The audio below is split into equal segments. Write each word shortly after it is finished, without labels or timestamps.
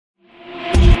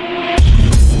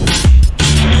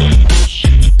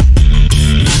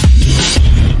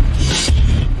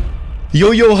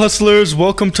Yo hustlers,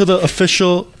 welcome to the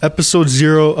official episode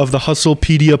 0 of the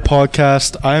HustlePedia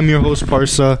Podcast. I am your host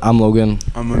Parsa. I'm Logan.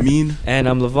 I'm Amin. And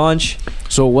I'm Lavanch.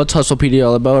 So what's HustlePedia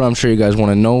all about? I'm sure you guys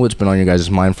want to know. It's been on your guys'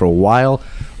 mind for a while.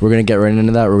 We're going to get right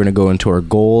into that. We're going to go into our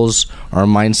goals, our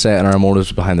mindset, and our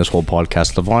motives behind this whole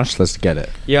podcast. Lavanch, let's get it.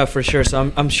 Yeah, for sure.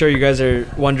 So I'm sure you guys are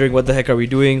wondering what the heck are we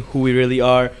doing, who we really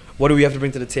are, what do we have to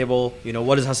bring to the table,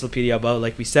 what is HustlePedia about,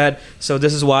 like we said. So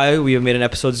this is why we have made an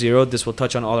episode 0. This will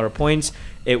touch on all our points.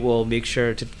 It will make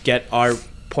sure to get our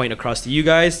point across to you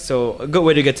guys. So a good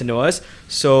way to get to know us.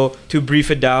 So to brief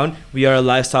it down, we are a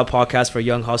lifestyle podcast for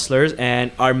young hustlers,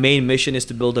 and our main mission is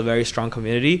to build a very strong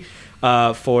community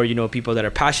for people that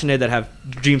are passionate, that have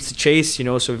dreams to chase.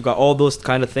 So we've got all those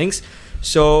kind of things.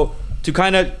 So to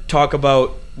kind of talk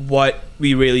about what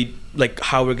we really like,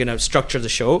 how we're gonna structure the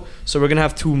show. So we're gonna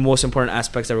have two most important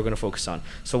aspects that we're gonna focus on.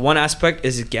 So one aspect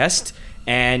is guest,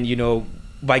 and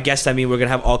by guest I mean we're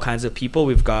gonna have all kinds of people.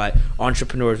 We've got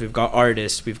entrepreneurs, we've got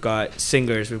artists, we've got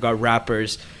singers, we've got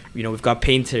rappers, we've got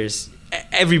painters,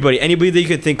 anybody that you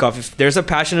could think of. If there's a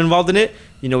passion involved in it,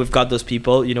 we've got those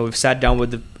people. We've sat down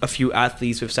with a few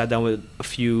athletes, we've sat down with a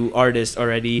few artists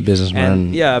already,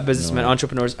 businessmen,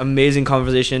 entrepreneurs. Amazing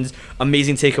conversations,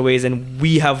 amazing takeaways, and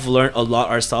we have learned a lot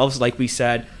ourselves. Like we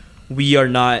said, we are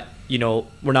not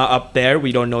we're not up there,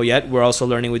 we don't know yet. We're also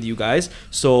learning with you guys.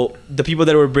 So the people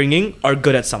that we're bringing are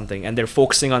good at something, and they're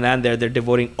focusing on that, and they're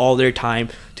devoting all their time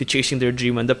to chasing their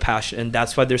dream and the passion, and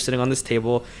that's why they're sitting on this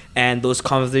table. And those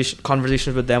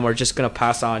conversations with them are just gonna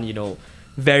pass on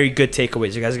very good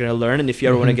takeaways. You guys are gonna learn, and if you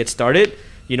ever want to get started,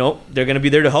 they're gonna be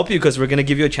there to help you, because we're gonna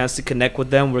give you a chance to connect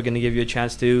with them. We're gonna give you a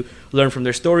chance to learn from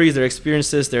their stories, their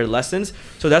experiences, their lessons.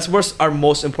 So that's what's our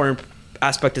most important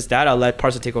aspect is that. I'll let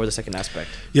Parsa take over the second aspect.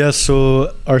 Yeah,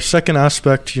 so our second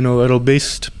aspect, it'll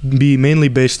be mainly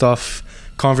based off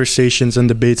conversations and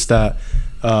debates that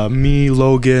me,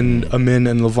 Logan, Amin,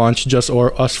 and Lavanch,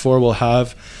 or us four, will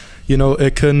have.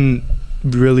 It can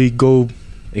really go...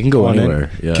 It can go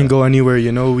anywhere. It can go anywhere.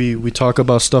 We talk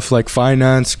about stuff like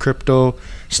finance, crypto,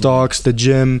 stocks, the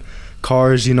gym,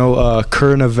 cars,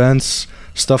 current events,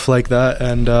 stuff like that.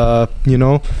 And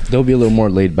they'll be a little more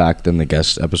laid back than the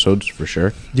guest episodes for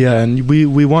sure. Yeah, and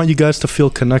we want you guys to feel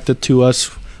connected to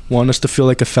us, want us to feel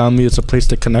like a family. It's a place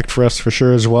to connect for us for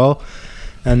sure as well.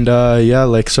 And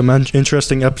like some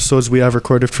interesting episodes we have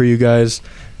recorded for you guys.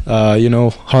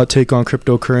 Hot take on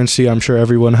cryptocurrency. I'm sure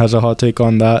everyone has a hot take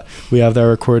on that. We have that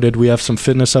recorded. We have some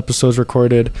fitness episodes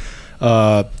recorded.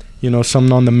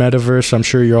 Some on the metaverse. I'm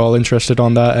sure you're all interested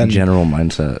on that. And general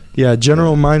mindset. Yeah,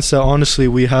 general mindset. Honestly,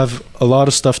 we have a lot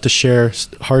of stuff to share. It's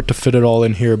hard to fit it all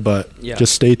in here, but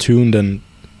just stay tuned and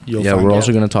you'll find we're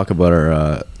also going to talk about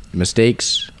our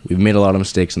mistakes. We've made a lot of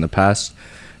mistakes in the past,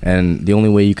 and the only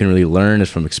way you can really learn is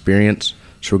from experience.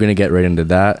 So we're going to get right into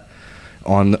that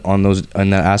on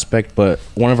that aspect. But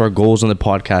one of our goals on the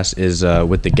podcast is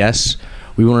with the guests,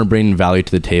 we want to bring value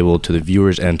to the table, to the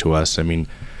viewers and to us. I mean,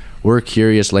 we're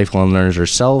curious lifelong learners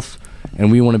ourselves,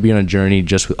 and we want to be on a journey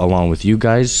along with you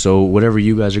guys. So whatever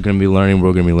you guys are going to be learning,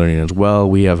 we're going to be learning as well.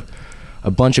 We have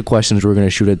a bunch of questions we're going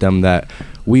to shoot at them that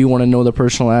we want to know the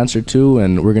personal answer to,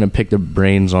 and we're going to pick the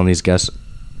brains on these guests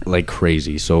like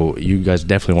crazy. So you guys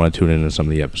definitely want to tune into some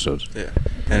of the episodes. Yeah.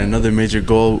 And another major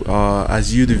goal,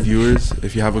 as you, the viewers,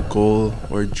 if you have a goal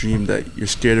or a dream that you're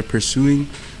scared of pursuing,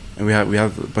 and we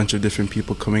have a bunch of different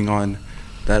people coming on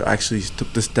that actually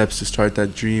took the steps to start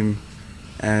that dream,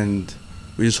 and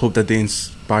we just hope that they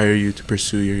inspire you to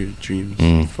pursue your dreams.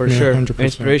 For sure. 100%.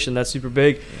 Inspiration, that's super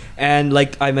big. And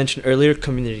like I mentioned earlier,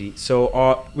 community.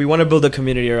 So we want to build a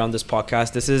community around this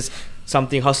podcast. This is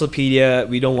something, HustlePedia,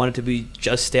 we don't want it to be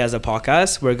just stay as a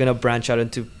podcast. We're going to branch out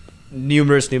into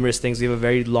numerous things. We have a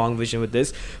very long vision with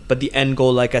this, but the end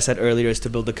goal, like I said earlier, is to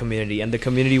build a community, and the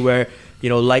community where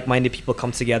like-minded people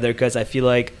come together, because I feel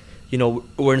like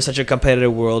we're in such a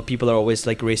competitive world. People are always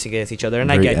like racing against each other, and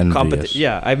very I get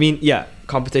competition.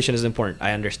 Competition is important.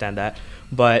 I understand that,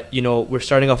 but we're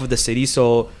starting off with the city,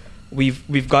 so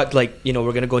we've got we're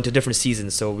gonna go into different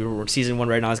seasons. So we're season 1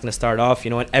 right now is gonna start off,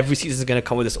 and every season is gonna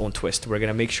come with its own twist. We're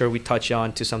gonna make sure we touch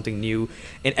on to something new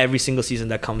in every single season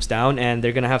that comes down, and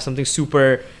they're gonna have something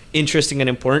super interesting and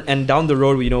important. And down the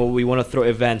road, we want to throw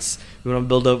events. We want to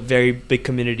build a very big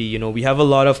community. We have a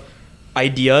lot of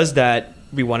ideas that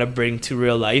we want to bring to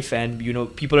real life, and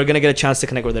people are going to get a chance to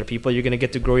connect with other people. You're going to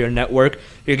get to grow your network.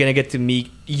 You're going to get to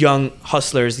meet young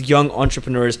hustlers, young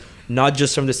entrepreneurs, not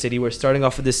just from the city. We're starting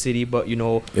off with the city, but it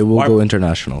will go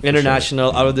international,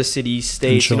 out of the city,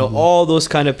 states, all those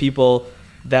kind of people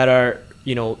that are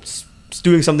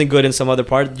doing something good in some other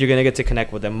part, you're gonna get to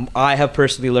connect with them. I have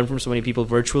personally learned from so many people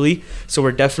virtually, so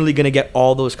we're definitely gonna get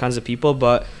all those kinds of people,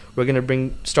 but we're gonna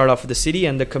start off with the city,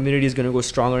 and the community is gonna go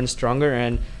stronger and stronger,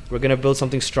 and we're gonna build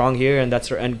something strong here, and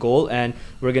that's our end goal. And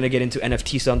we're gonna get into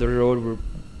NFTs down the road,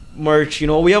 merch.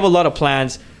 We have a lot of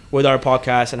plans with our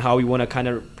podcast and how we want to kind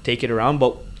of take it around,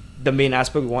 but the main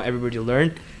aspect, we want everybody to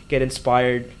learn, get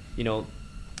inspired,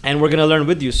 and we're gonna learn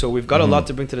with you. So we've got a lot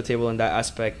to bring to the table in that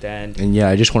aspect. And yeah,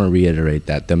 I just want to reiterate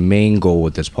that the main goal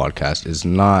with this podcast is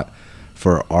not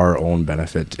for our own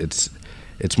benefit.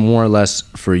 It's more or less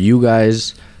for you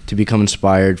guys to become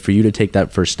inspired, for you to take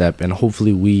that first step, and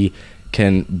hopefully we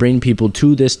can bring people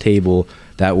to this table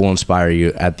that will inspire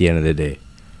you at the end of the day.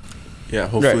 Yeah,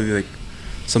 hopefully like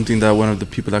something that one of the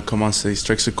people that come on say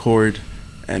strikes a chord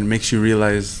and makes you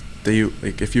realize that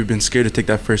if you've been scared to take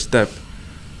that first step,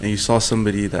 and you saw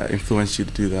somebody that influenced you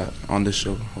to do that on this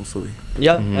show, hopefully.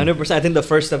 Yeah, 100%. I think the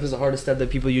first step is the hardest step that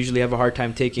people usually have a hard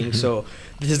time taking. So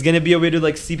this is gonna be a way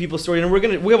to see people's story, and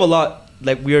we have a lot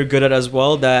we are good at as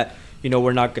well that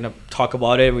we're not gonna talk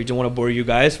about it. We don't want to bore you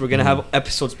guys. We're gonna have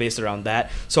episodes based around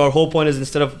that. So our whole point is,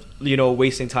 instead of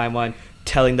wasting time on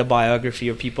telling the biography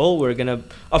of people, we're gonna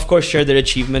of course share their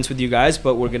achievements with you guys,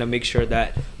 but we're gonna make sure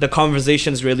that the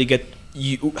conversations really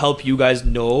help you guys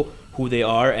know who they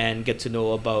are and get to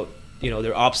know about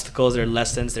their obstacles, their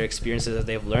lessons, their experiences that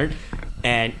they've learned,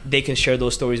 and they can share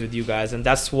those stories with you guys. And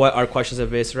that's what our questions are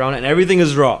based around, and everything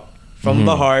is raw from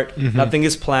the heart. Nothing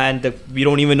is planned. That we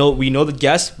don't even know. We know the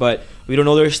guests, but we don't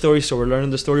know their story, so we're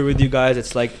learning the story with you guys.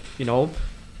 It's like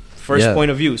first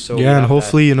point of view. So and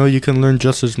hopefully you can learn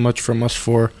just as much from us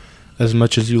for as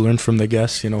much as you learn from the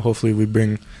guests. Hopefully we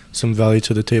bring some value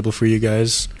to the table for you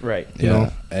guys. Right. You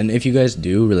know? And if you guys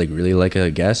do really like a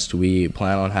guest, we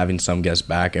plan on having some guests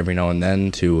back every now and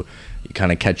then to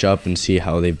kind of catch up and see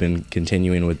how they've been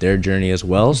continuing with their journey as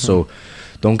well. So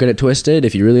don't get it twisted.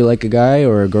 If you really like a guy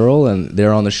or a girl and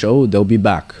they're on the show, they'll be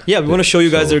back. Yeah, we want to show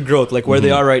you guys their growth, where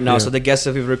they are right now. So the guests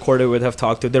that we've recorded with, have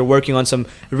talked to, they're working on some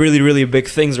really, really big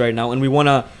things right now. And we want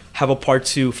to have a part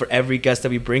 2 for every guest that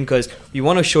we bring, because we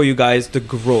want to show you guys the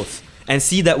growth and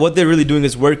see that what they're really doing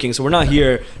is working. So we're not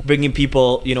here bringing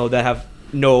people, that have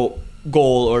no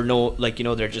goal or no,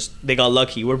 they got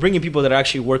lucky. We're bringing people that are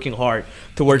actually working hard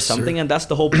towards something, and that's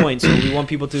the whole point. So we want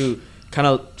people to kind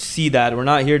of see that we're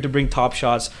not here to bring top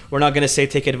shots. We're not going to say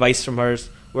take advice from hers.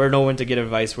 We're no one to get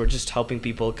advice. We're just helping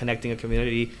people, connecting a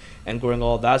community, and growing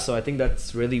all of that. So I think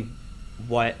that's really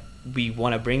what we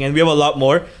want to bring, and we have a lot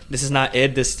more. This is not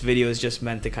it. This video is just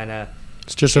meant to kind of,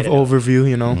 it's just an overview,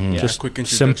 just quick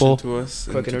introduction simple to us.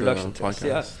 Quick introduction to us. Podcast.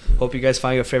 Yeah. Hope you guys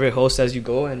find your favorite host as you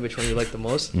go and which one you like the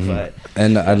most.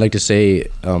 And I'd like to say,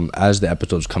 as the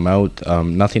episodes come out,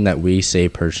 nothing that we say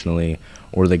personally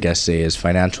or the guests say is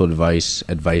financial advice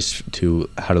to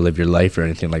how to live your life or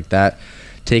anything like that.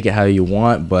 Take it how you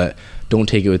want, but don't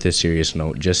take it with a serious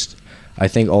note. I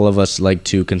think all of us like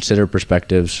to consider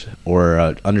perspectives or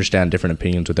understand different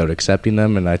opinions without accepting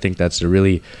them, and I think that's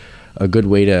a good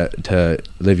way to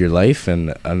live your life,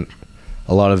 and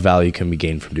a lot of value can be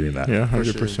gained from doing that. Yeah,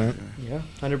 100%. Yeah,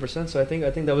 100%. So I think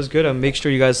that was good. Make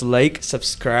sure you guys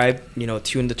subscribe,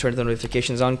 tune to turn the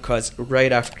notifications on, because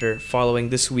right after following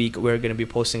this week, we're going to be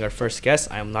posting our first guest.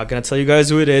 I'm not going to tell you guys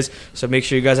who it is, so make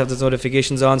sure you guys have those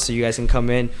notifications on so you guys can come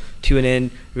in, tune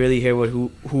in, really hear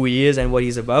who he is and what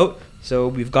he's about. So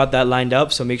we've got that lined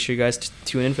up, so make sure you guys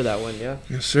tune in for that one. Yeah.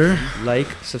 Yes, sir.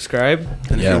 Subscribe.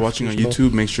 And if you're watching on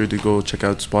YouTube, make sure to go check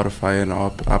out Spotify and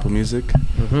Apple Music.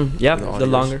 Yeah, for the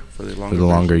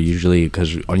longer usually,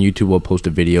 because on YouTube we'll post a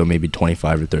video maybe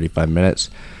 25 or 35 minutes,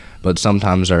 but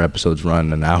sometimes our episodes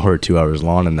run an hour or 2 hours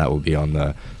long, and that will be on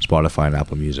the Spotify and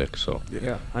Apple Music. So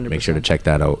 100%. Make sure to check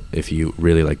that out if you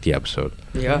really like the episode.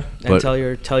 Yeah, and tell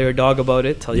your dog about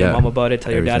it, tell your mom about it,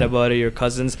 tell your dad about it, your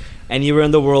cousins, anywhere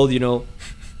in the world,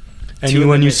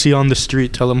 Anyone you see on the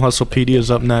street, tell them HustlePedia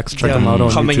is up next. Check them out on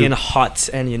coming YouTube. in hot,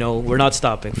 and we're not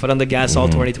stopping. Foot on the gas all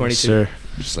 2022. Yes, sir.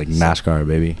 Just like NASCAR,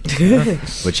 baby.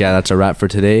 But yeah, that's a wrap for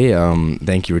today.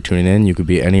 Thank you for tuning in. You could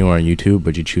be anywhere on YouTube,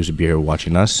 but you choose to be here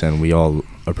watching us, and we all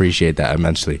appreciate that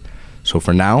immensely. So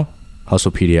for now,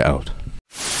 HustlePedia out.